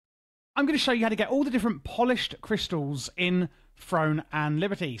I'm going to show you how to get all the different polished crystals in Throne and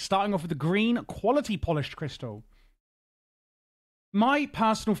Liberty, starting off with the green quality polished crystal. My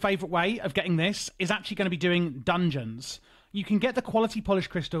personal favourite way of getting this is actually going to be doing dungeons. You can get the quality polished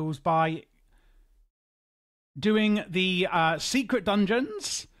crystals by doing the secret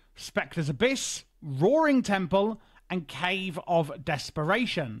dungeons, Spectre's Abyss, Roaring Temple, and Cave of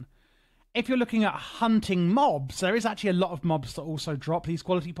Desperation. If you're looking at hunting mobs, there is actually a lot of mobs that also drop these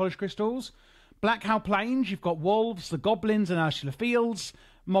quality polished crystals. Blackhow Plains, you've got wolves, the goblins in Ursula Fields,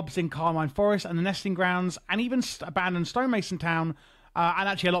 mobs in Carmine Forest and the Nesting Grounds, and even abandoned Stonemason Town, and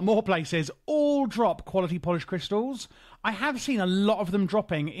actually a lot more places, all drop quality polished crystals. I have seen a lot of them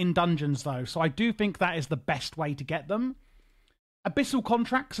dropping in dungeons, though, so I do think that is the best way to get them. Abyssal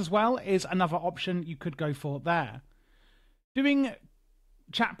Contracts as well is another option you could go for there. Doing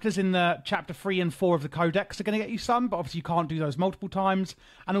chapters in the chapter 3 and 4 of the codex are going to get you some, but obviously you can't do those multiple times.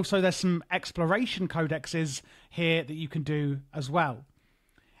 And also there's some exploration codexes here that you can do as well.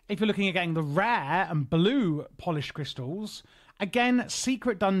 If you're looking at getting the rare and blue polished crystals, again,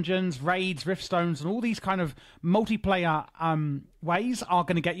 secret dungeons, raids, riftstones, and all these kind of multiplayer ways are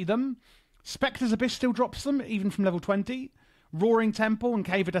going to get you them. Spectre's Abyss still drops them, even from level 20. Roaring Temple and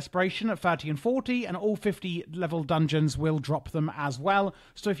Cave of Desperation at 30 and 40, and all 50 level dungeons will drop them as well.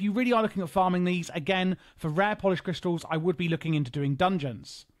 So if you really are looking at farming these, again, for rare polished crystals, I would be looking into doing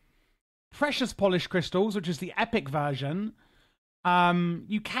dungeons. Precious polished crystals, which is the epic version,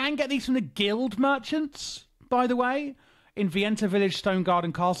 you can get these from the guild merchants, by the way, in Vienta Village, Stoneguard,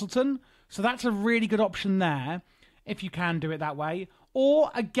 and Castleton. So that's a really good option there, if you can do it that way.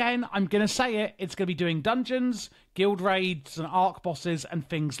 Or, again, I'm going to say it, it's going to be doing dungeons, guild raids, and arc bosses, and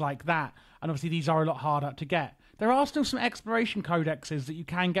things like that. And obviously these are a lot harder to get. There are still some exploration codexes that you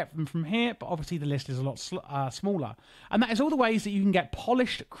can get from here, but obviously the list is a lot smaller. And that is all the ways that you can get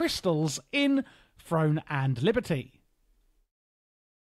polished crystals in Throne and Liberty.